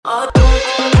And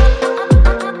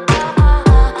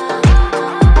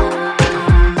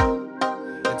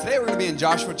today we're going to be in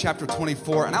Joshua chapter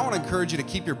 24, and I want to encourage you to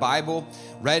keep your Bible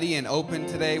ready and open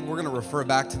today. We're going to refer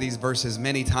back to these verses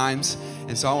many times,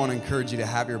 and so I want to encourage you to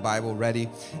have your Bible ready.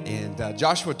 And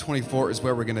Joshua 24 is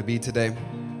where we're going to be today.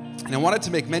 And I wanted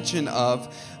to make mention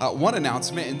of one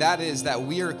announcement, and that is that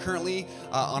we are currently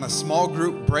on a small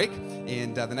group break.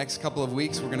 And the next couple of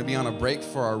weeks, we're going to be on a break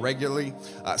for our regularly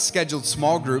scheduled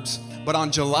small groups. But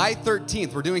on July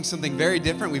 13th, we're doing something very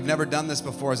different. We've never done this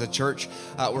before as a church.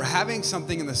 We're having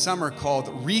something in the summer called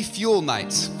Refuel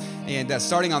Nights. And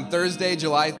starting on Thursday,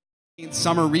 July 13th,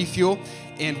 Summer Refuel.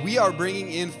 And we are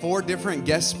bringing in 4 different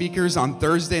guest speakers on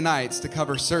Thursday nights to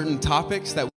cover certain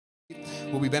topics that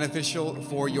will be beneficial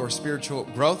for your spiritual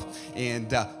growth,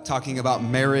 and talking about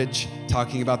marriage,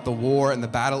 talking about the war and the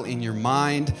battle in your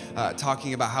mind,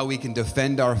 talking about how we can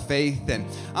defend our faith. And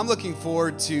I'm looking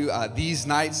forward to these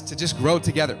nights to just grow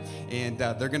together. And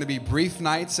they're going to be brief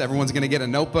nights. Everyone's going to get a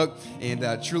notebook,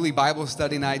 and truly Bible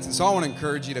study nights. And so I want to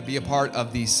encourage you to be a part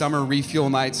of the Summer Refuel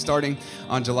Nights starting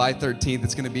on July 13th.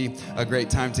 It's going to be a great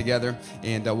time together,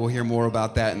 and we'll hear more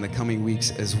about that in the coming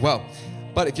weeks as well.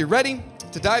 But if you're ready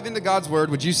to dive into God's Word,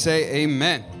 would you say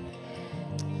amen?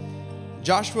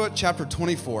 Joshua chapter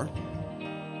 24.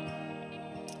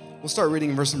 We'll start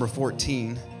reading verse number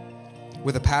 14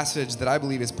 with a passage that I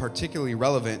believe is particularly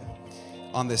relevant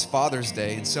on this Father's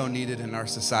Day and so needed in our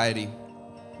society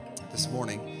this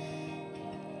morning.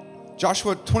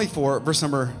 Joshua 24, verse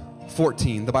number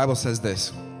 14, the Bible says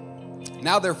this: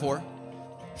 "Now therefore,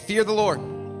 fear the Lord."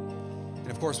 And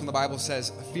of course, when the Bible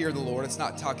says fear the Lord, it's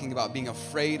not talking about being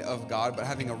afraid of God, but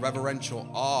having a reverential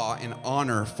awe and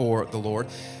honor for the Lord.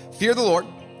 Fear the Lord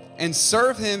and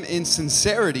serve him in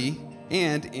sincerity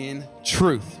and in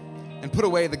truth. And put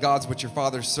away the gods which your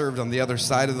fathers served on the other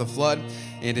side of the flood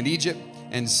and in Egypt,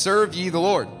 and serve ye the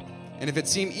Lord. And if it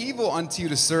seem evil unto you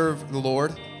to serve the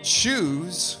Lord,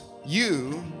 choose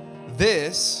you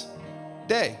this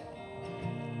day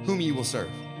whom ye will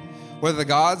serve, whether the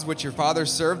gods which your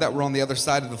fathers served that were on the other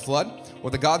side of the flood, or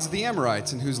the gods of the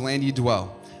Amorites in whose land ye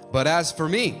dwell. But as for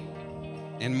me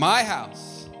and my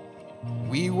house,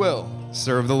 we will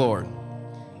serve the Lord.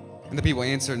 And the people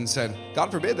answered and said, God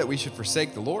forbid that we should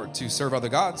forsake the Lord to serve other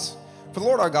gods. For the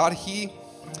Lord our God,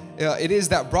 it is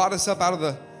that brought us up out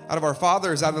of our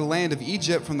fathers, out of the land of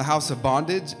Egypt, from the house of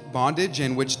bondage,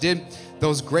 and which did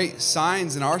those great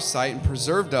signs in our sight, and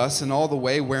preserved us in all the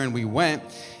way wherein we went,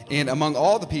 and among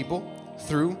all the people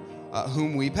through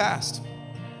whom we passed.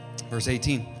 Verse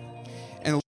 18.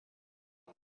 And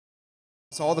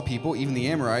all the people, even the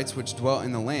Amorites, which dwell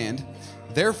in the land.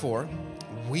 Therefore,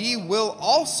 we will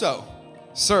also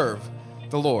serve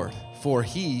the Lord, for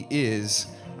he is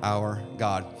our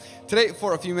God. Today,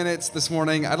 for a few minutes this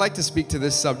morning, I'd like to speak to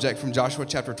this subject from Joshua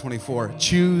chapter 24,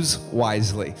 choose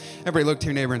wisely. Everybody look to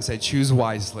your neighbor and say, choose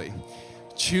wisely.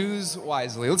 Choose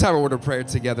wisely. Let's have a word of prayer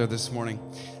together this morning.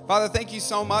 Father, thank you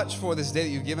so much for this day that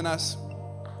you've given us.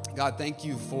 God, thank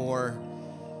you for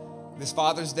this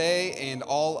Father's Day and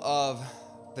all of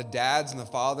the dads and the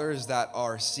fathers that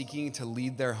are seeking to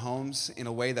lead their homes in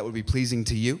a way that would be pleasing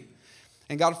to you.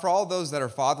 And God, for all those that are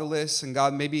fatherless, and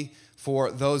God, maybe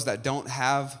for those that don't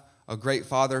have a great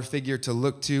father figure to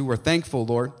look to, we're thankful,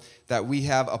 Lord, that we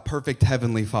have a perfect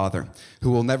heavenly Father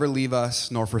who will never leave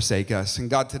us nor forsake us. And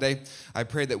God, today, I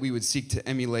pray that we would seek to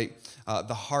emulate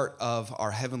the heart of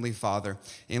our heavenly Father.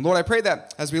 And Lord, I pray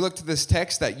that as we look to this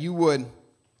text, that you would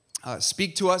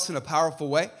speak to us in a powerful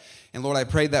way. And Lord, I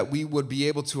pray that we would be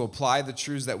able to apply the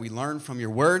truths that we learn from your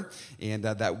word, and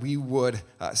that we would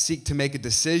seek to make a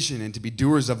decision and to be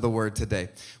doers of the word today.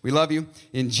 We love you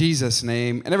in Jesus'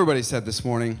 name. And everybody said this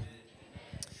morning,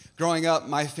 growing up,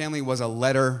 my family was a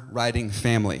letter-writing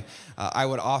family. I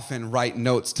would often write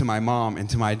notes to my mom and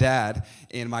to my dad,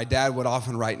 and my dad would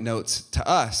often write notes to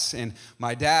us. And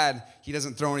my dad, he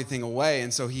doesn't throw anything away,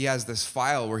 and so he has this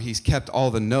file where he's kept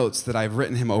all the notes that I've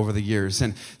written him over the years.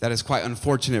 And that is quite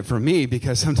unfortunate for me,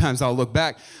 because sometimes I'll look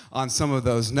back on some of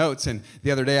those notes. And the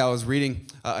other day I was reading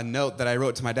a note that I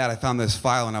wrote to my dad. I found this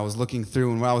file, and I was looking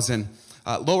through, and when I was in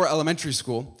lower elementary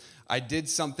school, I did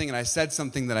something and I said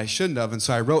something that I shouldn't have, and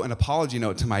so I wrote an apology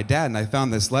note to my dad, and I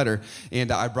found this letter,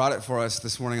 and I brought it for us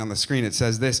this morning on the screen. It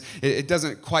says this. It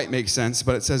doesn't quite make sense,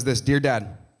 but it says this: Dear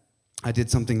Dad, I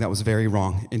did something that was very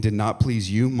wrong and did not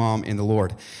please you, Mom, and the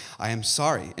Lord. I am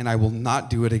sorry, and I will not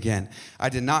do it again. I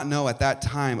did not know at that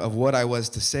time of what I was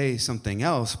to say something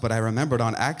else, but I remembered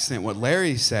on accident what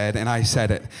Larry said, and I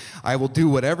said it. I will do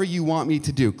whatever you want me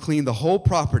to do. Clean the whole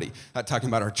property. Not talking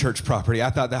about our church property. I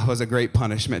thought that was a great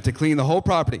punishment, to clean the whole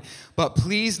property. But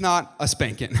please not a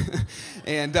spanking.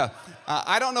 And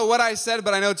I don't know what I said,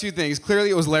 but I know two things. Clearly,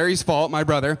 it was Larry's fault, my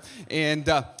brother. And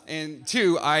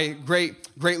two, I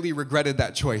greatly regretted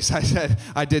that choice. I said,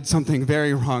 I did something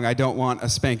very wrong. I don't want a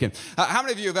spanking. How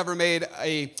many of you have ever made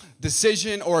a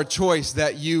decision or a choice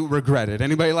that you regretted?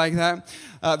 Anybody like that?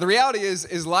 The reality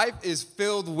is life is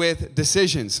filled with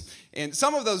decisions. And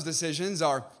some of those decisions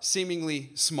are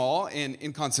seemingly small and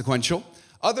inconsequential.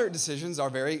 Other decisions are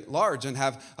very large and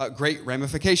have great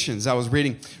ramifications. I was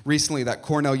reading recently that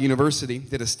Cornell University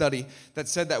did a study that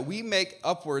said that we make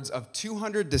upwards of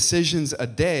 200 decisions a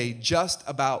day just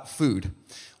about food.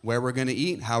 Where we're going to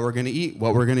eat, how we're going to eat,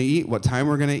 what we're going to eat, what time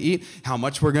we're going to eat, how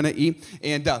much we're going to eat.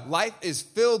 And life is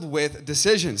filled with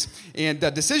decisions. And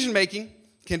decision making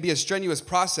can be a strenuous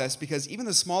process because even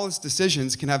the smallest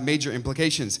decisions can have major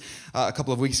implications. A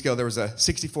couple of weeks ago, there was a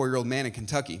 64-year-old man in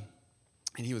Kentucky,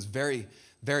 and he was very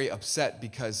upset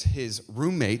because his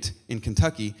roommate in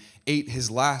Kentucky ate his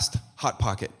last Hot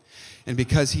Pocket. And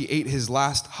because he ate his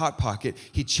last Hot Pocket,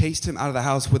 he chased him out of the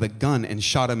house with a gun and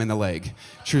shot him in the leg.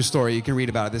 True story. You can read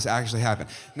about it. This actually happened.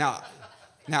 Now,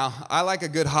 I like a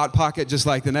good Hot Pocket just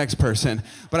like the next person,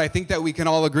 but I think that we can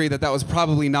all agree that that was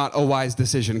probably not a wise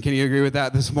decision. Can you agree with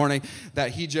that this morning?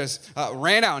 That he just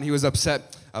ran out and he was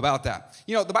upset about that.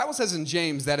 You know, the Bible says in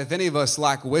James that if any of us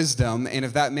lack wisdom, and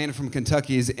if that man from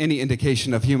Kentucky is any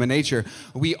indication of human nature,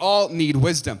 we all need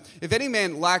wisdom. If any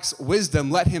man lacks wisdom,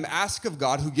 let him ask of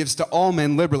God, who gives to all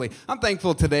men liberally. I'm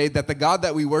thankful today that the God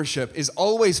that we worship is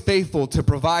always faithful to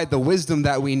provide the wisdom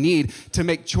that we need to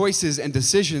make choices and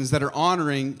decisions that are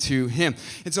honoring to him.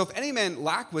 And so if any man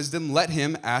lack wisdom, let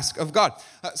him ask of God.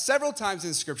 Several times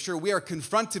in Scripture, we are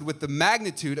confronted with the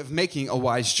magnitude of making a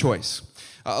wise choice.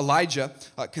 Elijah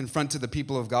confronted the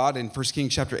people of God in 1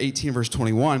 Kings chapter 18, verse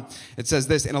 21. It says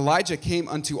this, "And Elijah came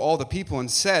unto all the people and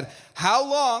said, How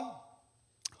long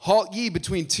halt ye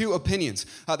between two opinions?"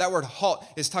 That word halt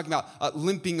is talking about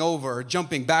limping over or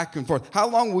jumping back and forth. How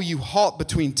long will you halt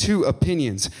between two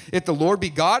opinions? If the Lord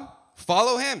be God,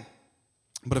 follow him.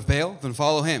 But if Baal, then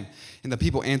follow him. And the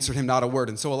people answered him not a word.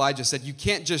 And so Elijah said, you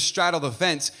can't just straddle the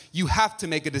fence. You have to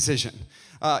make a decision.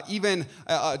 Even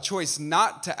a choice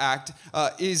not to act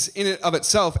is in and of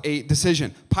itself a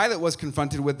decision. Pilate was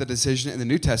confronted with the decision in the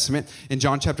New Testament. In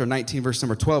John chapter 19, verse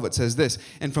number 12, it says this,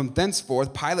 "And from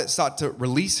thenceforth Pilate sought to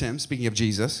release him," speaking of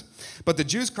Jesus. "But the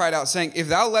Jews cried out, saying, If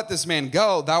thou let this man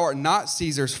go, thou art not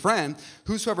Caesar's friend.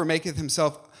 Whosoever maketh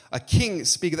himself a king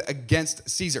speaketh against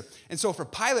Caesar." And so for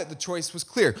Pilate, the choice was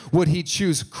clear. Would he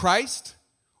choose Christ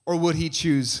or would he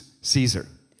choose Caesar?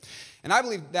 And I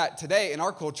believe that today in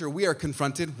our culture, we are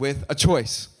confronted with a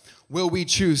choice. Will we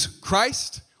choose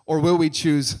Christ or will we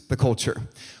choose the culture?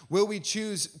 Will we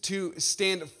choose to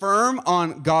stand firm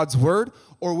on God's word,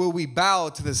 or will we bow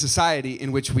to the society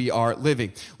in which we are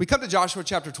living? We come to Joshua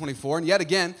chapter 24, and yet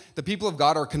again, the people of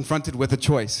God are confronted with a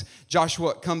choice.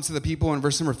 Joshua comes to the people in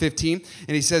verse number 15,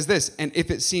 and he says this, "And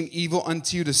if it seem evil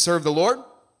unto you to serve the Lord,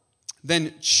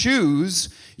 then choose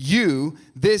you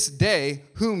this day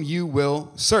whom you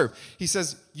will serve." He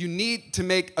says, you need to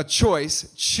make a choice.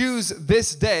 Choose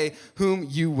this day whom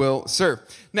you will serve.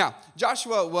 Now,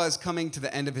 Joshua was coming to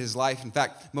the end of his life. In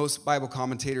fact, most Bible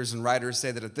commentators and writers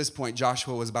say that at this point,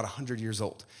 Joshua was about 100 years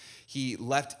old. He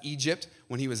left Egypt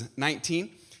when he was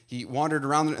 19. He wandered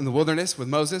around in the wilderness with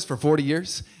Moses for 40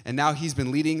 years, and now he's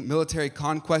been leading military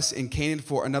conquests in Canaan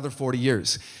for another 40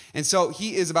 years. And so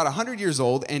he is about 100 years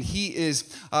old, and he is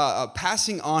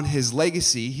passing on his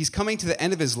legacy. He's coming to the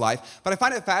end of his life, but I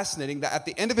find it fascinating that at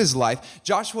the end of his life,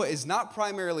 Joshua is not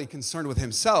primarily concerned with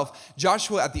himself.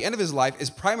 Joshua, at the end of his life, is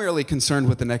primarily concerned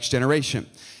with the next generation.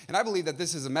 And I believe that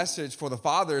this is a message for the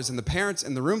fathers and the parents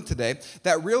in the room today,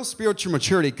 that real spiritual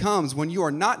maturity comes when you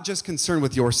are not just concerned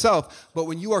with yourself, but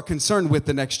when you are concerned with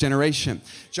the next generation.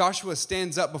 Joshua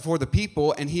stands up before the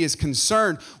people, and he is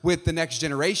concerned with the next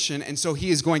generation, and so he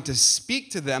is going to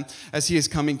speak to them as he is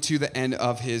coming to the end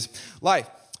of his life.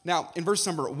 Now, in verse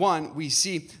number 1, we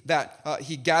see that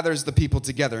he gathers the people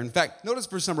together. In fact, notice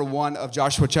verse number 1 of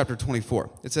Joshua chapter 24.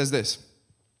 It says this,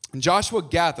 "And Joshua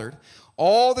gathered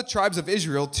all the tribes of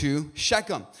Israel to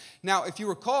Shechem." Now, if you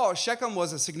recall, Shechem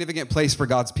was a significant place for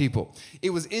God's people.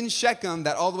 It was in Shechem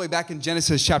that all the way back in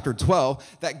Genesis chapter 12,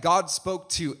 that God spoke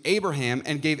to Abraham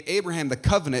and gave Abraham the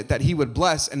covenant that he would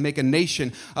bless and make a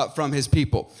nation from his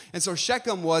people. And so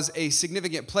Shechem was a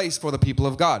significant place for the people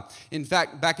of God. In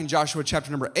fact, back in Joshua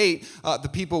chapter number 8, the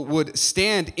people would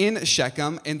stand in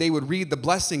Shechem and they would read the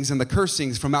blessings and the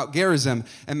cursings from Mount Gerizim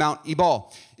and Mount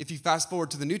Ebal. If you fast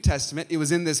forward to the New Testament, it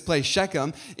was in this place,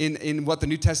 Shechem, in what the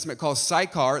New Testament calls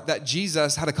Sychar, that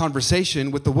Jesus had a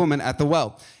conversation with the woman at the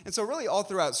well. And so really all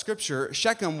throughout Scripture,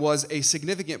 Shechem was a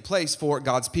significant place for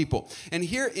God's people. And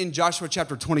here in Joshua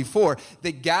chapter 24,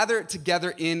 they gather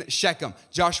together in Shechem.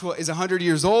 Joshua is 100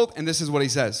 years old, and this is what he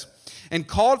says. And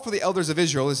called for the elders of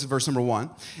Israel, this is verse number 1,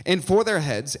 and for their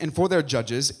heads, and for their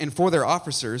judges, and for their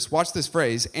officers, watch this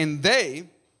phrase, and they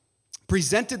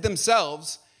presented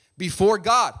themselves before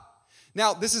God.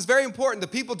 Now, this is very important. The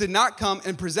people did not come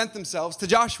and present themselves to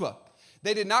Joshua.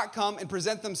 They did not come and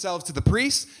present themselves to the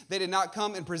priests. They did not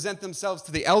come and present themselves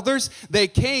to the elders. They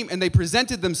came and they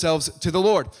presented themselves to the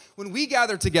Lord. When we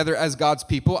gather together as God's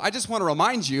people, I just want to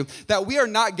remind you that we are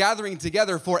not gathering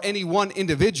together for any one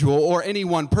individual or any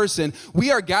one person.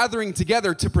 We are gathering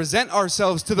together to present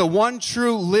ourselves to the one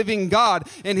true living God,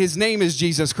 and his name is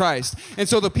Jesus Christ. And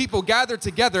so the people gather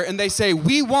together and they say,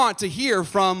 we want to hear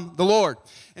from the Lord.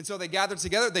 And so they gather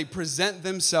together, they present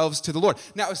themselves to the Lord.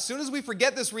 Now, as soon as we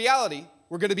forget this reality,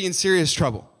 we're going to be in serious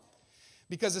trouble.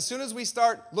 Because as soon as we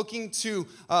start looking to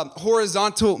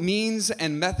horizontal means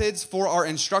and methods for our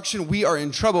instruction, we are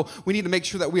in trouble. We need to make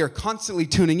sure that we are constantly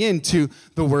tuning in to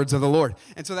the words of the Lord.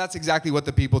 And so that's exactly what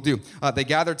the people do. They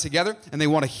gather together and they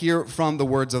want to hear from the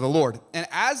words of the Lord. And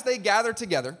as they gather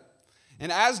together,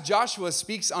 and as Joshua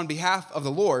speaks on behalf of the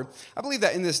Lord, I believe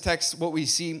that in this text, what we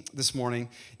see this morning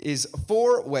is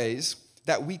 4 ways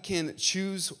that we can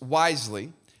choose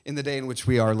wisely in the day in which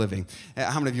we are living.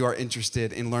 How many of you are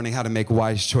interested in learning how to make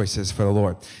wise choices for the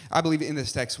Lord? I believe in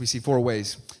this text, we see 4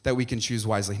 ways that we can choose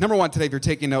wisely. Number 1, today, if you're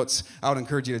taking notes, I would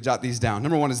encourage you to jot these down.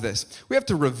 Number 1 is this. We have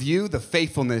to review the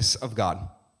faithfulness of God.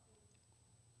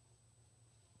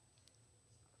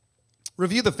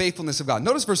 Review the faithfulness of God.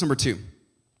 Notice verse number 2.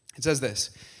 It says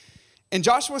this, and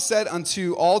Joshua said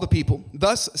unto all the people,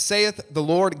 thus saith the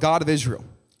Lord God of Israel,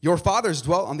 your fathers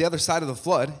dwelt on the other side of the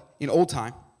flood in old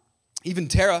time, even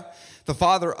Terah, the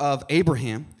father of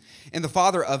Abraham, and the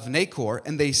father of Nahor,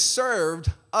 and they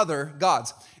served other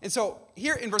gods. And so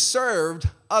here in verse, served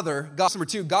other gods. Number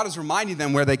 2, God is reminding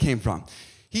them where they came from.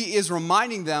 He is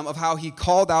reminding them of how he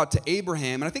called out to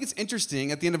Abraham. And I think it's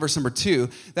interesting at the end of verse number 2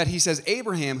 that he says,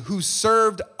 Abraham, who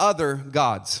served other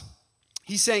gods.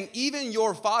 He's saying, even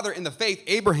your father in the faith,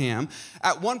 Abraham,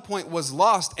 at one point was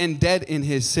lost and dead in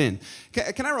his sin.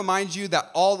 Can I remind you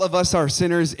that all of us are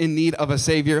sinners in need of a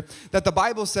Savior? That the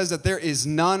Bible says that there is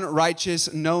none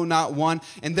righteous, no, not one.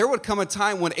 And there would come a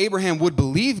time when Abraham would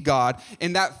believe God,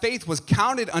 and that faith was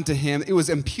counted unto him. It was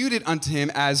imputed unto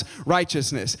him as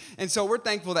righteousness. And so we're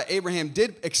thankful that Abraham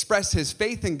did express his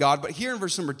faith in God. But here in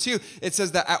verse number 2, it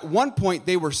says that at one point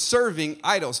they were serving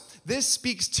idols. This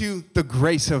speaks to the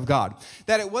grace of God.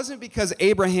 That it wasn't because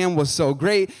Abraham was so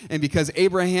great and because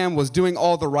Abraham was doing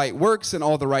all the right works and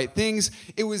all the right things.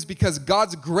 It was because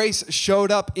God's grace showed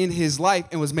up in his life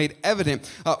and was made evident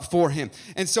for him.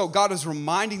 And so God is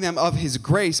reminding them of his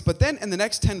grace. But then in the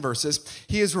next 10 verses,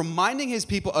 he is reminding his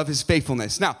people of his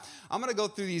faithfulness. Now, I'm going to go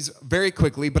through these very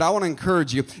quickly, but I want to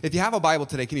encourage you. If you have a Bible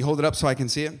today, can you hold it up so I can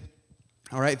see it?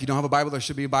 All right, if you don't have a Bible, there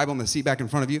should be a Bible in the seat back in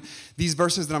front of you. These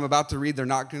verses that I'm about to read, they're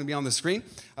not going to be on the screen.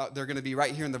 They're going to be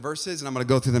right here in the verses, and I'm going to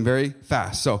go through them very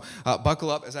fast. So buckle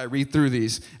up as I read through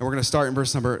these, and we're going to start in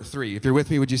verse number 3. If you're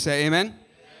with me, would you say amen? Amen.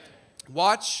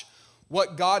 Watch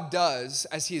what God does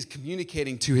as he is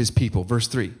communicating to his people. Verse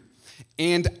 3.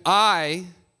 And I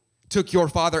took your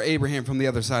father Abraham from the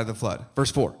other side of the flood.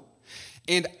 Verse 4.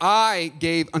 And I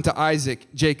gave unto Isaac,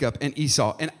 Jacob, and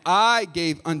Esau. And I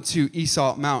gave unto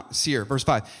Esau Mount Seir. Verse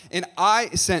 5. And I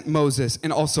sent Moses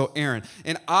and also Aaron.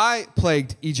 And I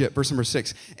plagued Egypt. Verse number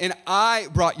 6. And I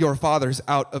brought your fathers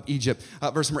out of Egypt.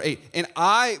 Verse number 8. And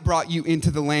I brought you into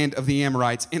the land of the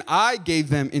Amorites. And I gave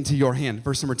them into your hand.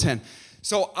 Verse number 10.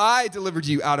 So I delivered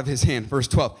you out of his hand. Verse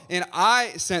 12. And I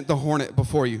sent the hornet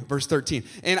before you. Verse 13.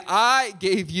 And I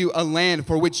gave you a land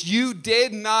for which you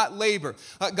did not labor.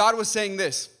 God was saying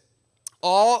this.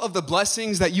 All of the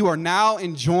blessings that you are now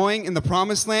enjoying in the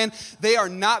promised land, they are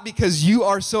not because you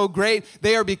are so great.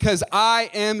 They are because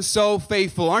I am so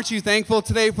faithful. Aren't you thankful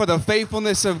today for the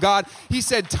faithfulness of God? He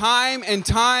said time and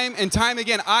time and time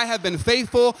again, I have been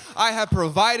faithful. I have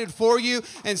provided for you.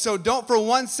 And so don't for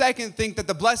one second think that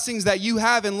the blessings that you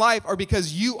have in life are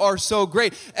because you are so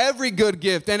great. Every good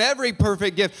gift and every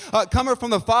perfect gift cometh from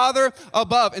the Father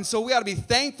above. And so we ought to be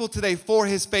thankful today for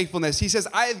his faithfulness. He says,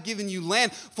 I have given you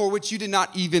land for which you did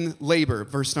not even labor.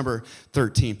 Verse number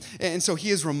 13. And so he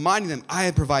is reminding them, I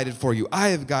have provided for you. I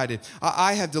have guided.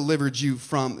 I have delivered you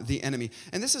from the enemy.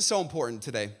 And this is so important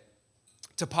today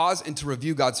to pause and to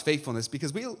review God's faithfulness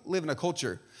because we live in a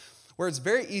culture where it's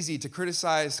very easy to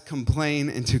criticize, complain,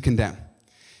 and to condemn.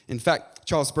 In fact,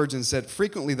 Charles Spurgeon said,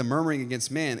 frequently the murmuring against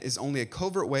man is only a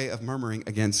covert way of murmuring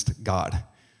against God.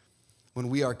 when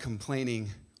we are complaining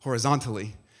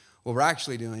horizontally, what we're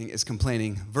actually doing is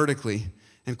complaining vertically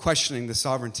and questioning the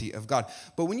sovereignty of God.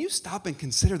 But when you stop and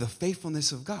consider the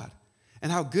faithfulness of God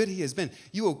and how good he has been,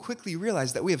 you will quickly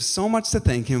realize that we have so much to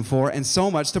thank him for and so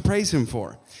much to praise him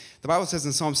for. The Bible says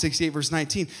in Psalm 68, verse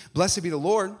 19, "Blessed be the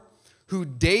Lord, who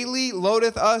daily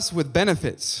loadeth us with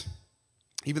benefits,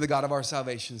 even the God of our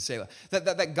salvation, Selah."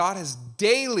 That God has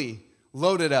daily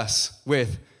loaded us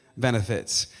with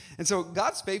benefits. And so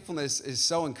God's faithfulness is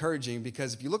so encouraging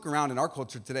because if you look around in our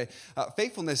culture today,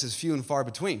 faithfulness is few and far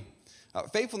between.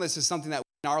 Faithfulness is something that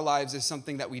in our lives is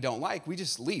something that we don't like. We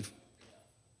just leave.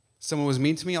 Someone was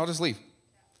mean to me, I'll just leave.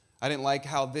 I didn't like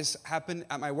how this happened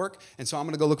at my work, and so I'm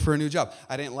going to go look for a new job.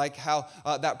 I didn't like how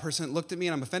that person looked at me,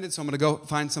 and I'm offended, so I'm going to go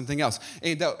find something else.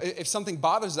 And if something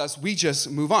bothers us, we just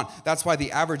move on. That's why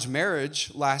the average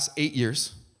marriage lasts 8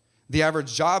 years. The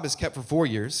average job is kept for 4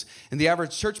 years, and the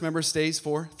average church member stays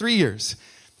for 3 years.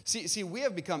 See, we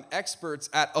have become experts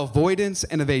at avoidance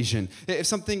and evasion. If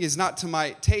something is not to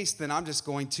my taste, then I'm just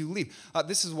going to leave.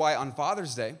 This is why on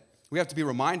Father's Day, we have to be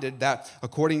reminded that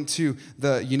according to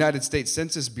the United States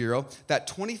Census Bureau, that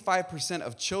 25%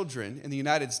 of children in the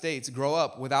United States grow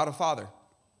up without a father.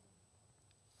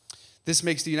 This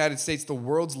makes the United States the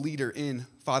world's leader in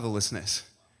fatherlessness.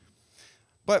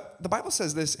 But the Bible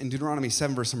says this in Deuteronomy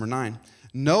 7, verse number 9.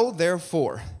 "Know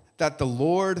therefore that the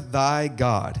Lord thy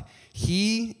God,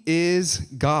 he is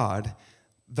God,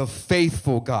 the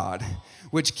faithful God,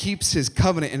 which keeps his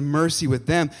covenant and mercy with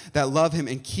them that love him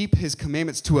and keep his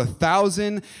commandments to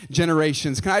 1,000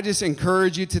 generations." Can I just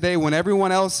encourage you today, when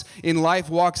everyone else in life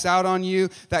walks out on you,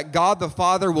 that God the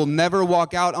Father will never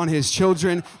walk out on his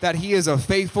children, that he is a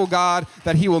faithful God,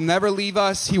 that he will never leave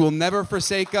us, he will never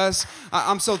forsake us.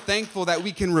 I'm so thankful that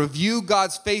we can review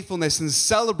God's faithfulness and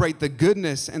celebrate the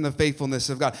goodness and the faithfulness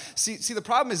of God. See, the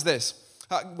problem is this.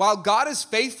 While God is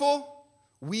faithful,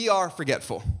 we are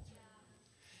forgetful.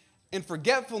 And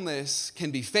forgetfulness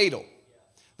can be fatal.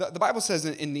 The Bible says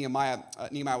in Nehemiah,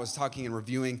 Nehemiah was talking and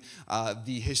reviewing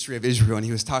the history of Israel, and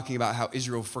he was talking about how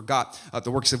Israel forgot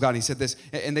the works of God. And he said this,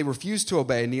 and they refused to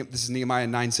obey. And this is Nehemiah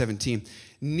 9:17.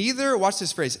 "Neither," watch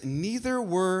this phrase, "neither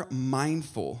were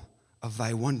mindful of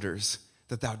thy wonders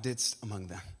that thou didst among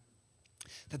them."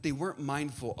 That they weren't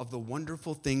mindful of the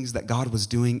wonderful things that God was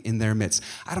doing in their midst.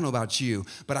 I don't know about you,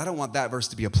 but I don't want that verse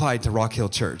to be applied to Rock Hill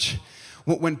Church.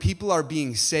 When people are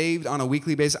being saved on a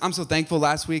weekly basis, I'm so thankful.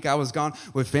 Last week I was gone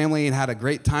with family and had a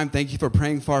great time. Thank you for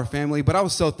praying for our family. But I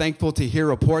was so thankful to hear a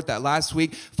report that last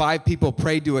week 5 people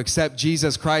prayed to accept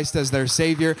Jesus Christ as their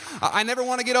Savior. I never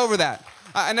want to get over that.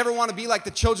 I never want to be like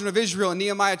the children of Israel in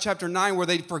Nehemiah chapter 9 where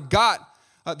they forgot.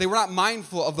 They were not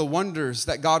mindful of the wonders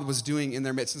that God was doing in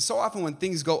their midst. And so often when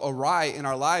things go awry in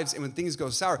our lives and when things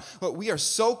go sour, we are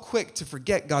so quick to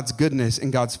forget God's goodness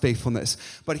and God's faithfulness.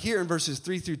 But here in verses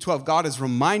 3 through 12, God is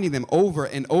reminding them over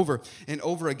and over and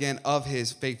over again of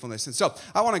his faithfulness. And so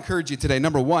I want to encourage you today,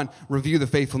 number 1, review the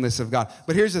faithfulness of God.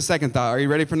 But here's the second thought. Are you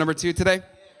ready for number 2 today?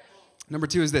 Number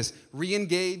 2 is this: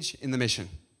 re-engage in the mission.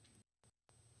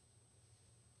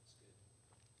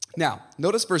 Now,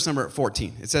 notice verse number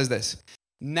 14. It says this: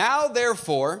 "Now,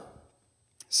 therefore,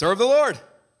 serve the Lord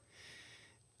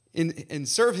and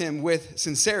serve him with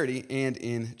sincerity and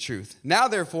in truth. Now,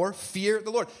 therefore, fear the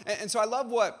Lord." And so I love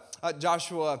what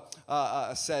Joshua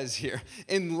says here.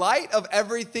 In light of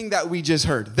everything that we just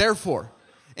heard, therefore,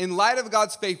 in light of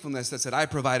God's faithfulness that said, "I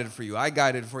provided for you, I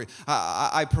guided for you,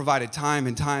 I provided time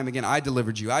and time again, I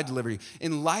delivered you, I delivered you."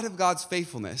 In light of God's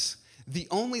faithfulness, the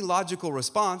only logical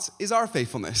response is our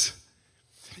faithfulness.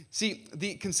 See,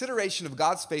 the consideration of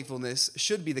God's faithfulness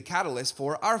should be the catalyst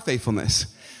for our faithfulness.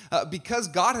 Because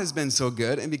God has been so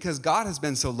good and because God has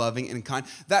been so loving and kind,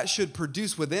 that should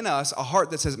produce within us a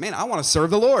heart that says, man, I want to serve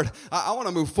the Lord. I want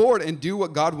to move forward and do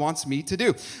what God wants me to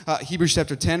do. Hebrews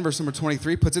chapter 10, verse number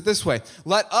 23 puts it this way: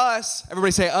 "Let us,"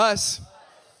 everybody say us,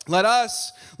 let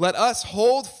us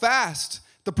hold fast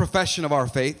the profession of our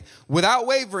faith without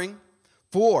wavering,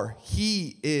 for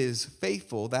he is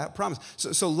faithful that promised.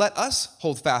 So let us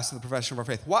hold fast to the profession of our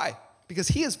faith. Why? Because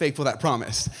he is faithful that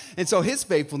promised. And so his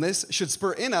faithfulness should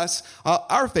spur in us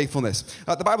our faithfulness.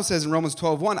 The Bible says in Romans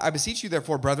 12:1, "I beseech you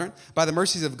therefore, brethren, by the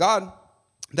mercies of God,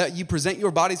 that you present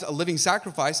your bodies a living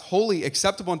sacrifice, holy,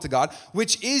 acceptable unto God,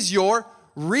 which is your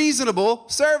reasonable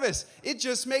service." It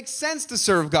just makes sense to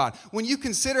serve God. When you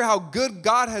consider how good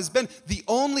God has been, the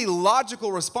only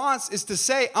logical response is to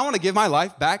say, I want to give my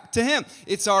life back to him.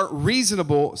 It's our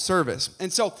reasonable service.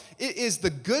 And so it is the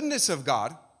goodness of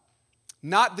God,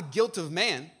 not the guilt of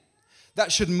man,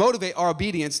 that should motivate our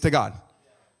obedience to God.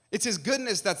 It's his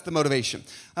goodness that's the motivation.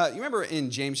 You remember in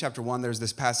James chapter 1, there's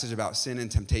this passage about sin and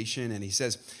temptation, and he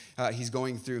says, he's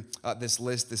going through this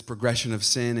list, this progression of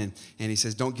sin, and he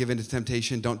says, don't give in to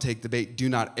temptation, don't take the bait, do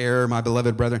not err, my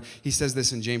beloved brethren. He says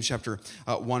this in James chapter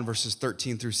 1, verses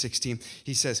 13 through 16.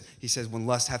 He says, when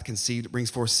lust hath conceived, it brings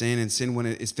forth sin, and sin, when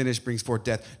it is finished, brings forth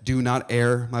death. Do not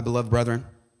err, my beloved brethren.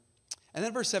 And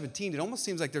then verse 17, it almost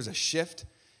seems like there's a shift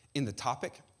in the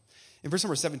topic. In verse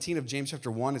number 17 of James chapter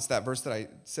 1, it's that verse that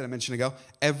I mentioned ago.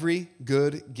 Every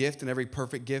good gift and every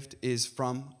perfect gift is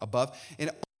from above. And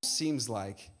it almost seems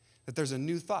like that there's a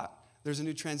new thought. There's a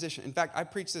new transition. In fact, I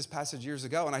preached this passage years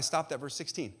ago, and I stopped at verse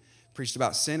 16. Preached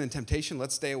about sin and temptation.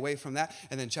 Let's stay away from that.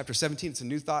 And then chapter 17, it's a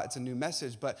new thought. It's a new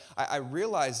message. But I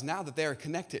realize now that they are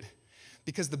connected.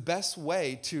 Because the best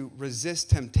way to resist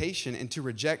temptation and to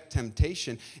reject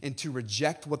temptation and to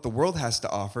reject what the world has to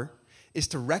offer is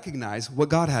to recognize what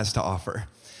God has to offer.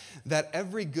 That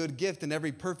every good gift and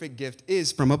every perfect gift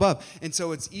is from above. And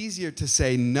so it's easier to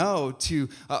say no to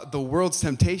the world's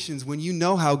temptations when you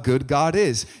know how good God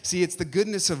is. See, it's the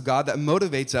goodness of God that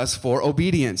motivates us for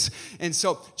obedience. And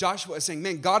so Joshua is saying,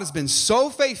 man, God has been so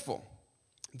faithful.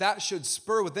 That should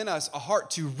spur within us a heart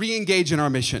to re-engage in our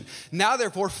mission. Now,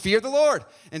 therefore, fear the Lord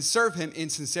and serve him in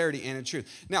sincerity and in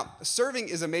truth. Now, serving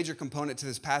is a major component to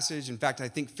this passage. In fact, I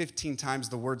think 15 times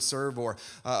the word serve or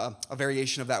a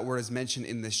variation of that word is mentioned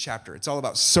in this chapter. It's all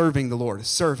about serving the Lord,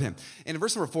 serve him. And in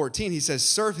verse number 14, he says,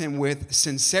 serve him with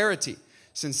sincerity.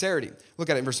 Sincerity. Look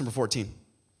at it in verse number 14.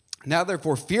 Now,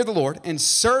 therefore, fear the Lord and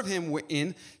serve him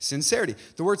in sincerity.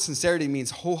 The word sincerity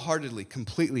means wholeheartedly,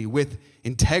 completely, with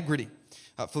integrity.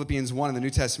 Philippians 1 in the New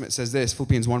Testament says this,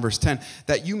 Philippians 1 verse 10,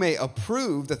 that you may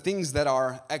approve the things that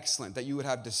are excellent, that you would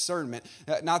have discernment,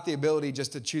 not the ability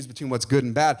just to choose between what's good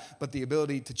and bad, but the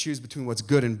ability to choose between what's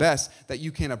good and best, that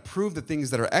you can approve the things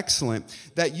that are excellent,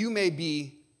 that you may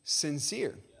be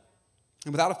sincere.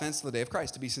 And without offense to the day of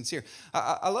Christ, to be sincere.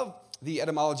 I love the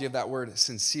etymology of that word,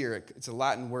 sincere. It's a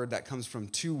Latin word that comes from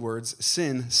two words,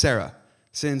 sincera.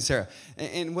 Sincera.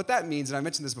 And what that means, and I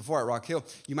mentioned this before at Rock Hill,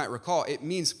 you might recall, it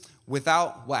means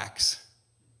without wax.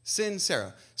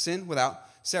 Sincera. Sin without,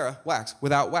 Sarah, wax,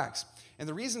 without wax. And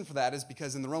the reason for that is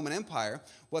because in the Roman Empire,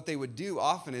 what they would do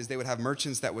often is they would have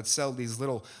merchants that would sell these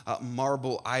little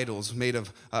marble idols made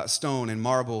of stone and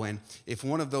marble. And if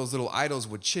one of those little idols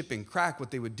would chip and crack,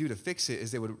 what they would do to fix it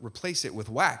is they would replace it with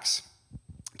wax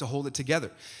to hold it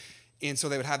together. And so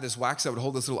they would have this wax that would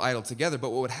hold this little idol together.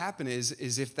 But what would happen is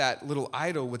if that little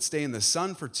idol would stay in the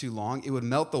sun for too long, it would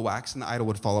melt the wax and the idol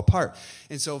would fall apart.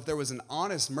 And so if there was an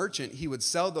honest merchant, he would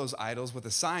sell those idols with a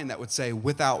sign that would say,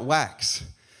 without wax.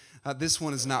 This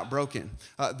one is not broken.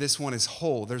 This one is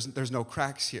whole. There's no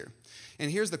cracks here.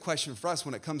 And here's the question for us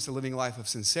when it comes to living a life of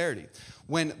sincerity.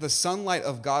 When the sunlight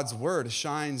of God's word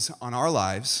shines on our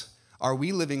lives, are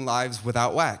we living lives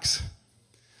without wax?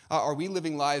 Are we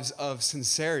living lives of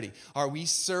sincerity? Are we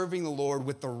serving the Lord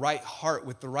with the right heart,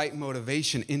 with the right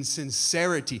motivation, in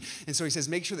sincerity? And so he says,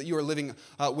 make sure that you are living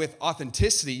with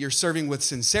authenticity. You're serving with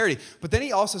sincerity. But then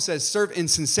he also says, serve in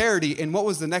sincerity. And what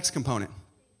was the next component?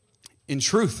 In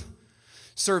truth.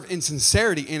 Serve in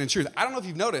sincerity and in truth. I don't know if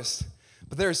you've noticed,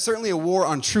 but there is certainly a war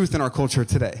on truth in our culture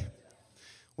today.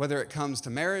 Whether it comes to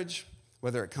marriage,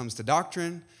 whether it comes to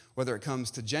doctrine, whether it comes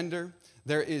to gender,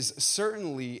 there is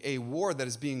certainly a war that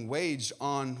is being waged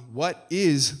on what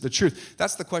is the truth.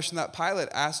 That's the question that Pilate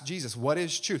asked Jesus. What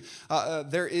is truth?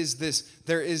 There is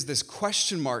this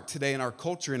question mark today in our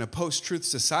culture, in a post-truth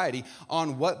society,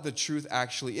 on what the truth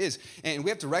actually is. And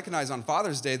we have to recognize on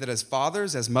Father's Day that as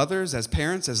fathers, as mothers, as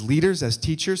parents, as leaders, as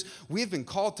teachers, we have been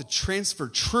called to transfer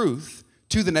truth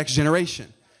to the next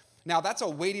generation. Now, that's a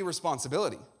weighty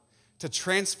responsibility. To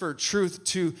transfer truth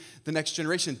to the next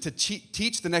generation, to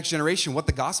teach the next generation what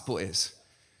the gospel is,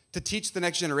 to teach the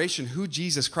next generation who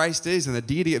Jesus Christ is and the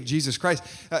deity of Jesus Christ,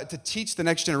 to teach the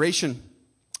next generation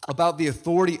about the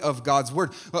authority of God's word.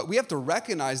 But we have to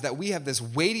recognize that we have this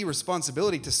weighty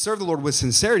responsibility to serve the Lord with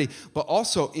sincerity, but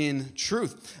also in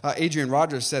truth. Adrian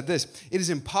Rogers said this, "It is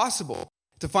impossible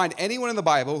to find anyone in the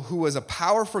Bible who was a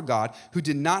power for God, who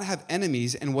did not have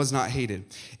enemies and was not hated.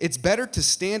 It's better to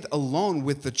stand alone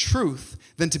with the truth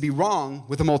than to be wrong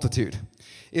with a multitude.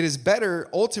 It is better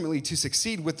ultimately to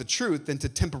succeed with the truth than to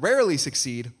temporarily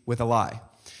succeed with a lie."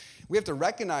 We have to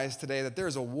recognize today that there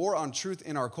is a war on truth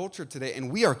in our culture today, and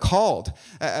we are called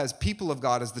as people of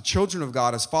God, as the children of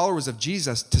God, as followers of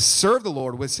Jesus, to serve the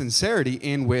Lord with sincerity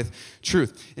and with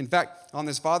truth. In fact, on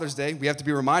this Father's Day, we have to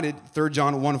be reminded, 3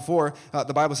 John 1:4,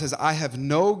 the Bible says, "I have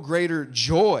no greater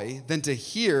joy than to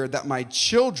hear that my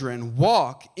children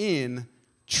walk in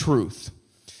truth."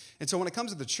 And so when it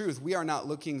comes to the truth, we are not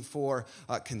looking for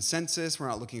consensus. We're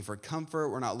not looking for comfort.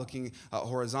 We're not looking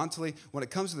horizontally. When it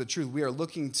comes to the truth, we are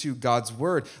looking to God's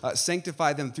word.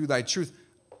 Sanctify them through thy truth.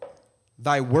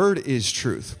 Thy word is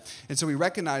truth. And so we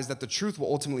recognize that the truth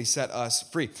will ultimately set us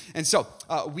free. And so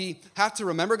we have to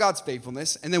remember God's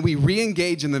faithfulness, and then we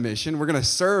re-engage in the mission. We're going to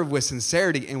serve with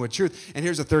sincerity and with truth. And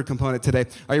here's a third component today.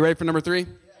 Are you ready for number 3?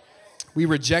 We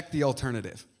reject the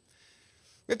alternative.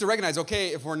 We have to recognize, okay,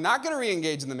 if we're not going to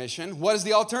re-engage in the mission, what is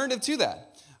the alternative to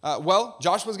that? Well,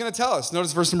 Joshua's going to tell us.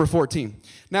 Notice verse number 14.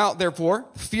 Now, therefore,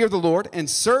 fear the Lord and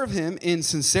serve him in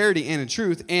sincerity and in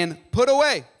truth, and put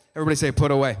away. Everybody say,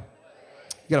 put away.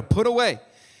 You got to put away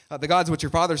the gods which your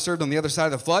fathers served on the other side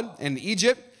of the flood and in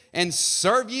Egypt, and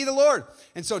serve ye the Lord.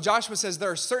 And so Joshua says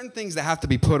there are certain things that have to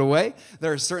be put away.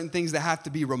 There are certain things that have to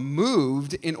be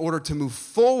removed in order to move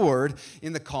forward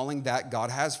in the calling that God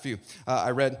has for you.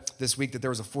 I read this week that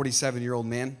there was a 47-year-old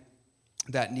man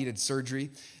that needed surgery.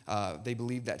 They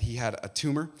believed that he had a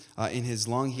tumor in his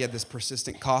lung. He had this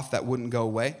persistent cough that wouldn't go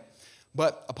away.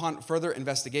 But upon further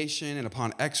investigation and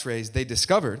upon x-rays, they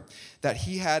discovered that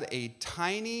he had a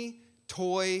tiny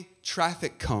toy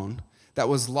traffic cone that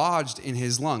was lodged in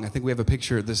his lung. I think we have a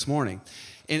picture this morning.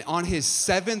 And on his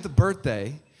 7th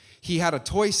birthday, he had a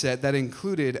toy set that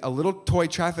included a little toy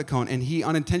traffic cone, and he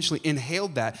unintentionally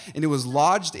inhaled that, and it was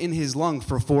lodged in his lung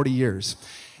for 40 years.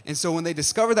 And so when they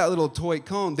discovered that little toy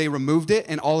cone, they removed it,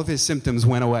 and all of his symptoms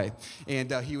went away.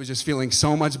 And he was just feeling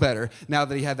so much better now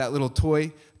that he had that little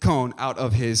toy cone out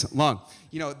of his lung.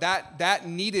 You know, that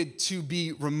needed to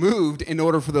be removed in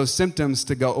order for those symptoms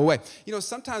to go away. You know,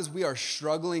 sometimes we are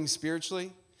struggling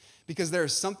spiritually because there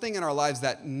is something in our lives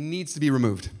that needs to be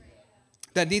removed,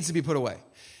 that needs to be put away.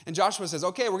 And Joshua says,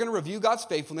 okay, we're going to review God's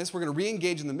faithfulness. We're going to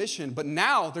re-engage in the mission. But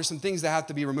now there's some things that have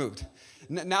to be removed.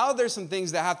 Now there's some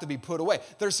things that have to be put away.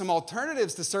 There's some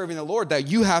alternatives to serving the Lord that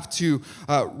you have to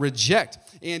reject.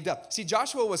 And see,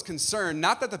 Joshua was concerned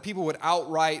not that the people would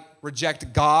outright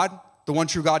reject God, the one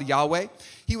true God, Yahweh.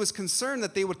 He was concerned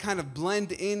that they would kind of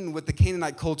blend in with the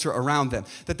Canaanite culture around them,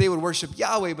 that they would worship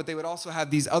Yahweh, but they would also have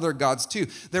these other gods too.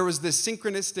 There was this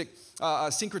syncretistic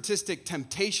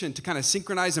temptation to kind of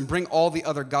synchronize and bring all the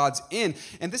other gods in.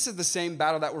 And this is the same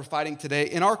battle that we're fighting today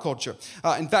in our culture.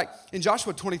 In fact, in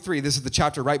Joshua 23, this is the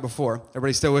chapter right before.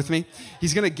 Everybody still with me?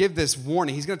 He's going to give this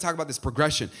warning. He's going to talk about this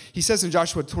progression. He says in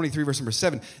Joshua 23, verse number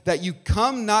 7, that you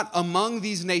come not among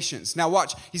these nations. Now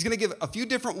watch. He's going to give a few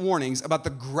different warnings about the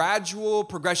gradual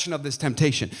progression of this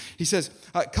temptation. He says,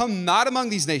 come not among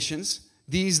these nations,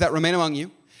 these that remain among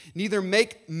you, neither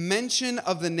make mention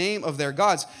of the name of their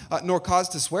gods, nor cause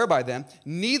to swear by them,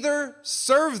 neither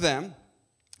serve them,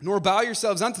 nor bow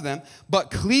yourselves unto them,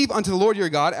 but cleave unto the Lord your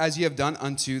God as ye have done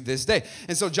unto this day.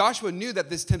 And so Joshua knew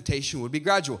that this temptation would be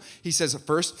gradual. He says, at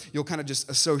first, you'll kind of just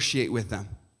associate with them.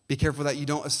 Be careful that you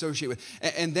don't associate with.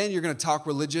 And then you're going to talk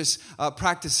religious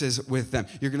practices with them.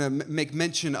 You're going to make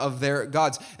mention of their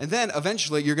gods. And then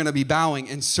eventually you're going to be bowing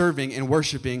and serving and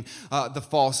worshiping the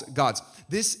false gods.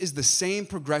 This is the same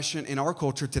progression in our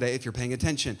culture today if you're paying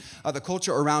attention. The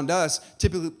culture around us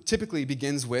typically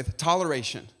begins with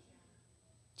toleration.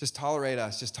 Just tolerate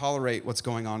us. Just tolerate what's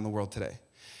going on in the world today.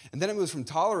 And then it moves from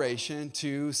toleration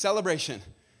to celebration.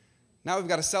 Now we've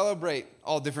got to celebrate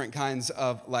all different kinds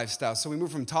of lifestyles. So we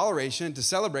move from toleration to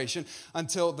celebration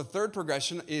until the third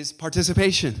progression is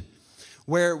participation,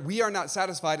 where we are not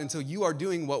satisfied until you are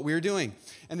doing what we're doing.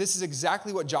 And this is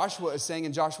exactly what Joshua is saying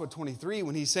in Joshua 23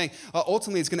 when he's saying,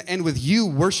 ultimately it's going to end with you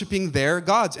worshiping their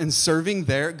gods and serving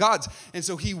their gods. And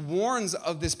so he warns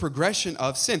of this progression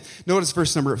of sin. Notice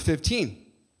verse number 15.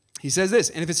 He says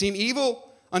this, and if it seem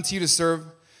evil unto you to serve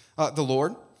the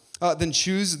Lord, then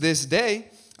choose this day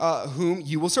whom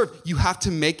you will serve. You have to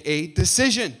make a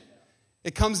decision.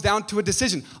 It comes down to a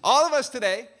decision. All of us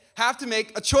today have to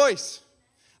make a choice.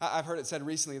 I've heard it said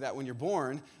recently that when you're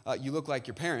born, you look like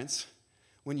your parents.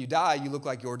 When you die, you look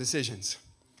like your decisions.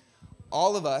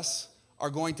 All of us are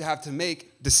going to have to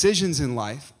make decisions in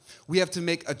life. We have to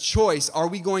make a choice. Are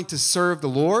we going to serve the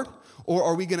Lord, or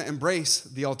are we going to embrace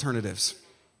the alternatives?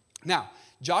 Now,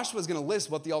 Joshua is going to list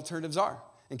what the alternatives are.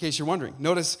 In case you're wondering,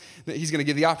 notice that he's going to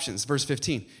give the options. Verse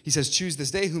 15, he says, choose this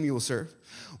day whom you will serve,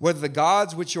 whether the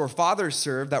gods which your fathers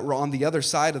served that were on the other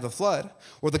side of the flood,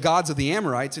 or the gods of the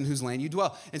Amorites in whose land you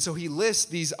dwell. And so he lists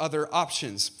these other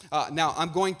options. Now,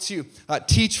 I'm going to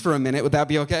teach for a minute. Would that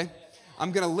be okay?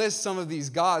 I'm going to list some of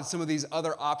these gods, some of these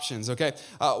other options, okay?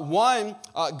 One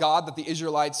god that the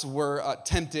Israelites were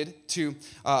tempted to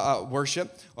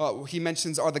worship, he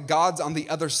mentions, are the gods on the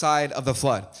other side of the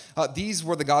flood. These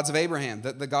were the gods of Abraham,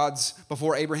 the gods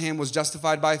before Abraham was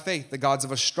justified by faith, the gods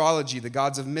of astrology, the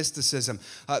gods of mysticism.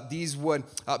 These would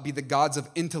be the gods of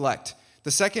intellect.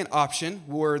 The second option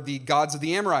were the gods of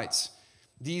the Amorites.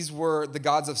 These were the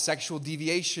gods of sexual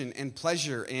deviation and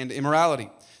pleasure and immorality.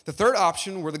 The third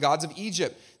option were the gods of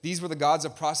Egypt. These were the gods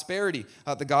of prosperity,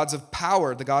 the gods of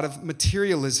power, the god of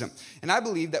materialism. And I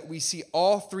believe that we see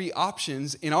all three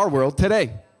options in our world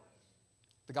today.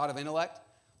 The god of intellect,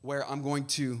 where I'm going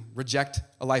to reject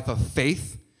a life of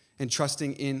faith and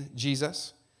trusting in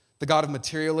Jesus. The god of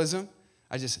materialism,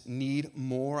 I just need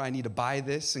more. I need to buy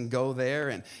this and go there,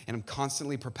 and I'm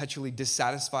constantly, perpetually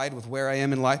dissatisfied with where I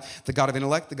am in life. The god of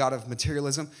intellect, the god of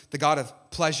materialism, the god of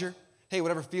pleasure. Hey,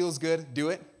 whatever feels good, do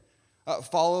it.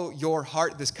 Follow your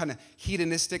heart, this kind of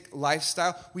hedonistic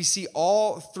lifestyle. We see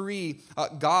all three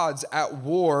gods at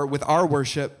war with our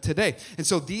worship today. And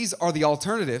so these are the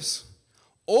alternatives.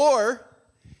 Or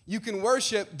you can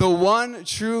worship the one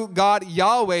true God,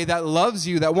 Yahweh, that loves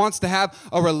you, that wants to have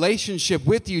a relationship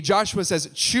with you. Joshua says,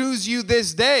 choose you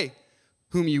this day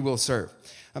whom you will serve.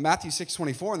 Matthew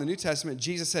 6:24 in the New Testament,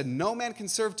 Jesus said, no man can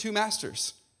serve two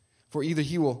masters, for either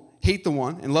he will hate the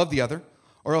one and love the other,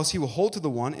 or else he will hold to the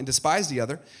one and despise the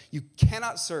other. You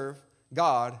cannot serve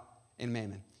God and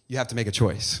mammon. You have to make a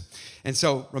choice. And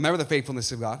so remember the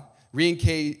faithfulness of God,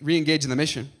 re-engage in the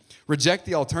mission, reject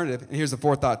the alternative. And here's the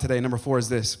fourth thought today. Number 4 is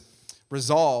this: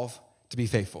 resolve to be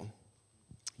faithful.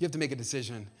 You have to make a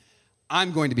decision.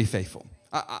 I'm going to be faithful.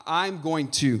 I'm going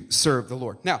to serve the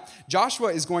Lord. Now,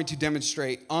 Joshua is going to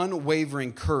demonstrate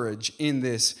unwavering courage in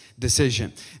this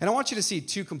decision. And I want you to see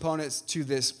two components to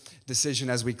this decision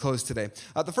as we close today.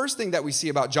 The first thing that we see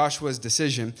about Joshua's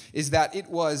decision is that it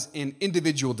was an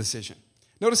individual decision.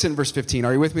 Notice in verse 15.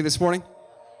 Are you with me this morning?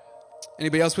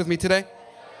 Anybody else with me today?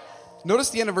 Notice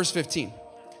the end of verse 15.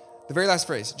 The very last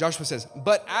phrase. Joshua says,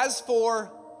 but as for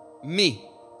me,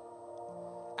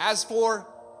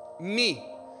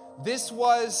 this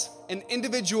was an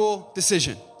individual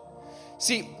decision.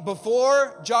 See,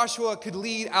 before Joshua could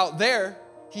lead out there,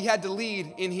 he had to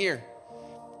lead in here.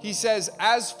 He says,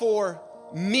 as for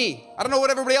me, I don't know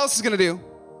what everybody else is going to do,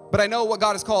 but I know what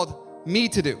God has called me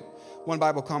to do. One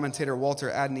Bible commentator, Walter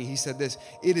Adney, he said this: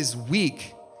 it is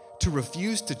weak to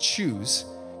refuse to choose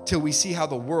till we see how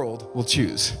the world will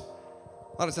choose.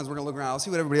 A lot of times we're going to look around, I'll see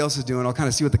what everybody else is doing, I'll kind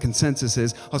of see what the consensus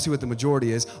is, I'll see what the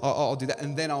majority is, I'll do that,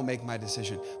 and then I'll make my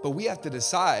decision. But we have to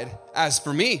decide, as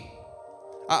for me,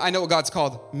 I know what God's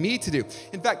called me to do.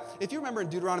 In fact, if you remember in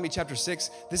Deuteronomy chapter 6,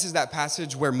 this is that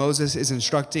passage where Moses is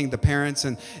instructing the parents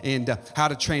and how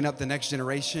to train up the next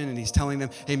generation. And he's telling them,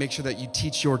 hey, make sure that you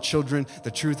teach your children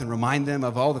the truth and remind them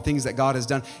of all the things that God has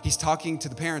done. He's talking to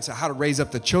the parents on how to raise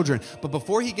up the children. But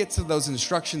before he gets to those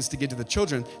instructions to get to the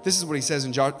children, this is what he says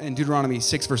in Deuteronomy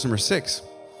 6, verse number 6.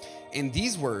 And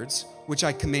these words, which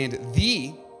I command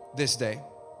thee this day,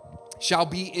 shall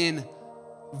be in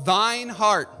thine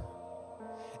heart.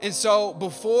 And so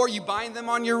before you bind them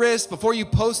on your wrist, before you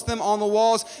post them on the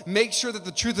walls, make sure that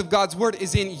the truth of God's word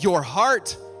is in your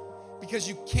heart, because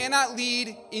you cannot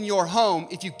lead in your home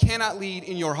if you cannot lead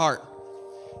in your heart.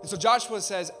 And so Joshua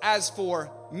says, as for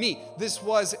me, this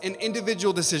was an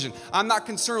individual decision. I'm not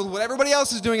concerned with what everybody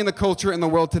else is doing in the culture in the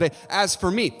world today. As for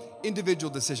me,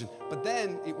 individual decision. But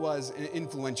then it was an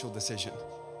influential decision,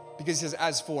 because he says,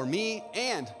 as for me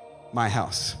and my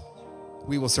house,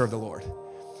 we will serve the Lord.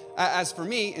 As for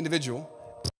me, individual,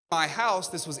 my house,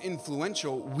 this was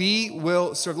influential. We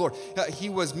will serve the Lord. He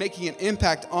was making an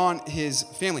impact on his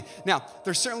family. Now,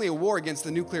 there's certainly a war against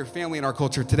the nuclear family in our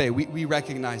culture today. We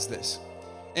recognize this.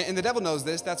 And the devil knows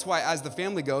this. That's why as the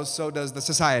family goes, so does the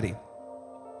society.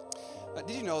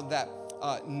 Did you know that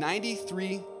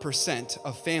 93%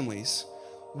 of families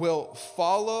will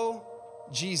follow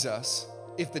Jesus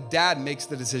if the dad makes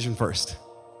the decision first?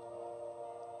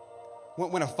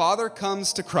 When a father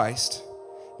comes to Christ,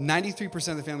 93%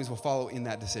 of the families will follow in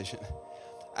that decision.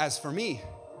 As for me,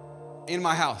 in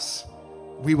my house,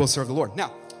 we will serve the Lord. Now,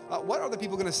 what are the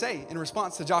people going to say in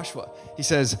response to Joshua? He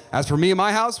says, as for me and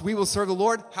my house, we will serve the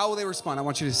Lord. How will they respond? I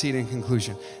want you to see it in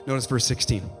conclusion. Notice verse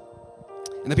 16.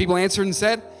 And the people answered and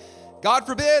said, God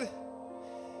forbid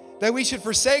that we should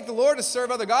forsake the Lord to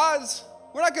serve other gods.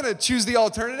 We're not going to choose the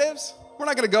alternatives. We're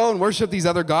not going to go and worship these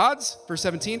other gods. Verse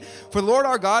 17, for the Lord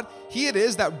our God, he it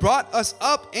is that brought us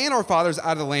up and our fathers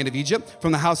out of the land of Egypt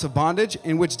from the house of bondage,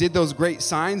 in which did those great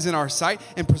signs in our sight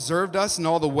and preserved us in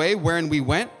all the way wherein we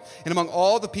went and among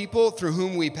all the people through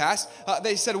whom we passed.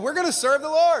 They said, we're going to serve the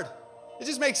Lord. It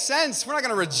just makes sense. We're not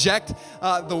going to reject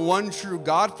the one true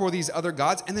God for these other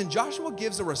gods. And then Joshua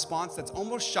gives a response that's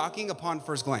almost shocking upon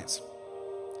first glance.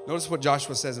 Notice what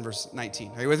Joshua says in verse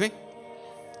 19. Are you with me?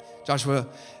 Joshua,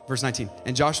 verse 19.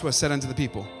 And Joshua said unto the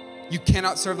people, you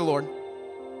cannot serve the Lord,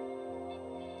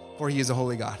 for he is a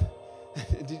holy God.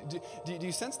 do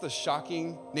you sense the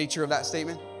shocking nature of that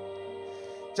statement?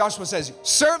 Joshua says,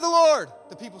 serve the Lord.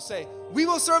 The people say, we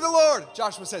will serve the Lord.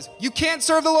 Joshua says, you can't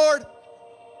serve the Lord.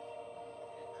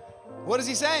 What is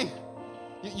he saying?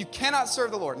 You cannot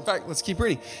serve the Lord. In fact, let's keep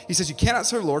reading. He says, you cannot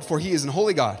serve the Lord, for he is an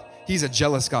holy God. He's a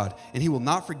jealous God, and he will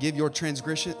not forgive your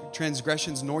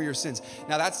transgressions nor your sins.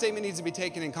 Now, that statement needs to be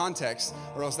taken in context,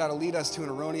 or else that'll lead us to an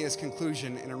erroneous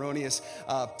conclusion, an erroneous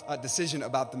decision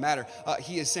about the matter.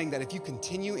 He is saying that if you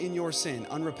continue in your sin,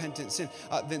 unrepentant sin,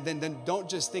 then don't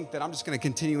just think that I'm just going to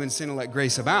continue in sin and let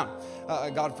grace abound.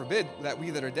 God forbid that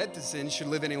we that are dead to sin should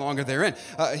live any longer therein.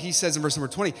 He says in verse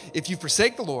number 20, if you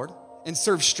forsake the Lord and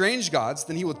serve strange gods,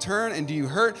 then he will turn and do you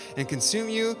hurt and consume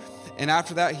you. And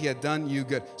after that, he had done you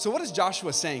good. So what is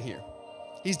Joshua saying here?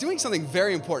 He's doing something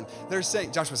very important. They're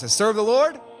saying, Joshua says, serve the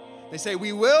Lord. They say,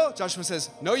 we will. Joshua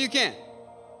says, no, you can't.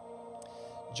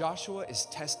 Joshua is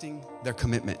testing their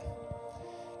commitment.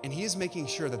 And he is making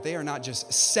sure that they are not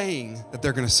just saying that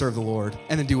they're going to serve the Lord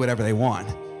and then do whatever they want.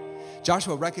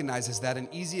 Joshua recognizes that an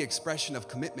easy expression of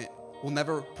commitment will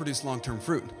never produce long-term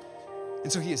fruit.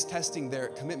 And so he is testing their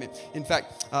commitment. In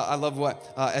fact, I love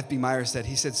what F.B. Meyer said.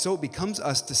 He said, so it becomes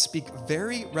us to speak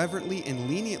very reverently and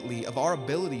leniently of our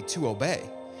ability to obey.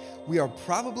 We are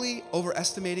probably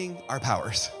overestimating our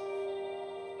powers.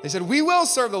 They said, we will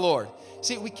serve the Lord.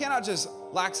 See, we cannot just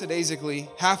lackadaisically,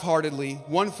 half-heartedly,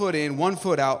 1 foot in, 1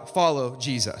 foot out, follow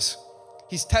Jesus.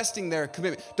 He's testing their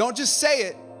commitment. Don't just say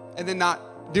it and then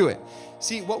not do it.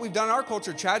 See, what we've done in our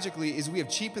culture tragically is we have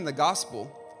cheapened the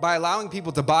gospel by allowing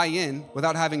people to buy in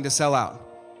without having to sell out.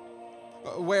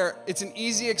 Where it's an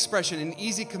easy expression, an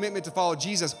easy commitment to follow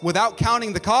Jesus without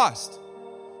counting the cost.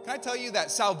 Can I tell you that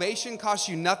salvation costs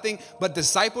you nothing, but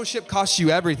discipleship costs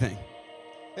you everything?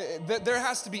 There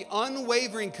has to be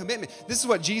unwavering commitment. This is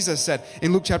what Jesus said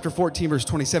in Luke chapter 14, verse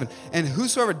 27. And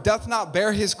whosoever doth not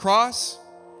bear his cross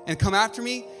and come after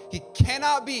me, he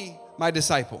cannot be my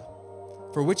disciple.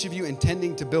 For which of you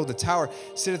intending to build a tower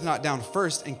sitteth not down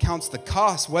first and counts the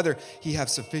cost, whether he have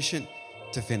sufficient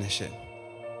to finish it?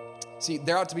 See,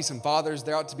 there ought to be some fathers,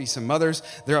 there ought to be some mothers,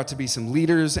 there ought to be some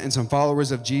leaders and some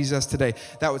followers of Jesus today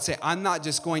that would say, I'm not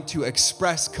just going to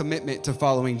express commitment to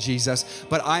following Jesus,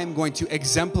 but I am going to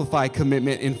exemplify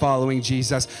commitment in following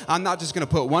Jesus. I'm not just going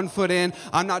to put 1 foot in.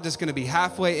 I'm not just going to be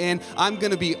halfway in. I'm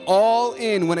going to be all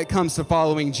in when it comes to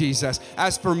following Jesus.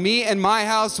 As for me and my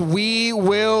house, we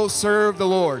will serve the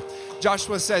Lord.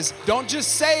 Joshua says, don't just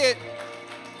say it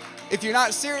if you're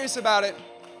not serious about it.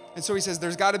 And so he says,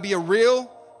 there's got to be a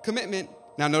real commitment.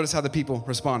 Now notice how the people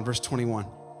respond, verse 21.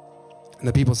 And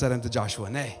the people said unto Joshua,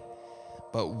 nay,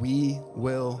 but we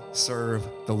will serve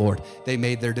the Lord. They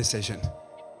made their decision.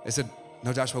 They said,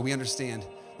 no, Joshua, we understand.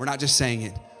 We're not just saying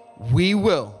it. We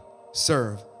will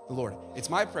serve the Lord. It's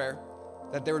my prayer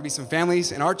that there would be some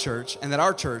families in our church and that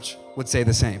our church would say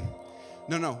the same.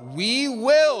 No, we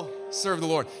will serve the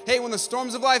Lord. Hey, when the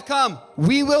storms of life come,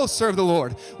 we will serve the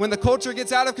Lord. When the culture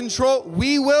gets out of control,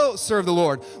 we will serve the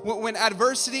Lord. When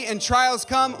adversity and trials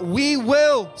come, we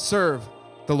will serve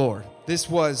the Lord. This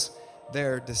was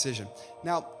their decision.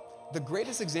 Now, the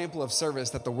greatest example of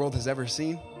service that the world has ever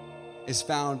seen is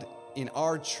found in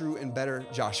our true and better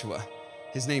Joshua.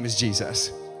 His name is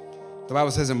Jesus. The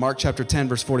Bible says in Mark chapter 10,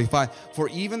 verse 45, for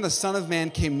even the Son of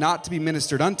Man came not to be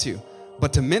ministered unto,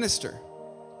 but to minister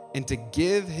and to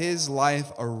give his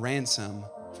life a ransom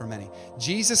for many.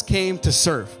 Jesus came to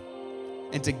serve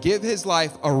and to give his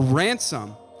life a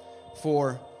ransom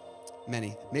for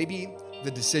many. Maybe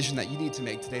the decision that you need to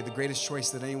make today, the greatest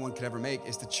choice that anyone could ever make,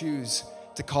 is to choose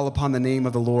to call upon the name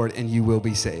of the Lord and you will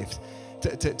be saved.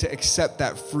 To accept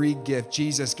that free gift.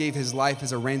 Jesus gave his life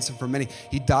as a ransom for many.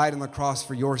 He died on the cross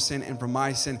for your sin and for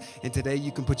my sin. And today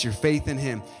you can put your faith in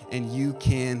him and you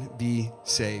can be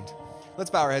saved. Let's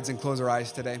bow our heads and close our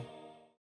eyes today.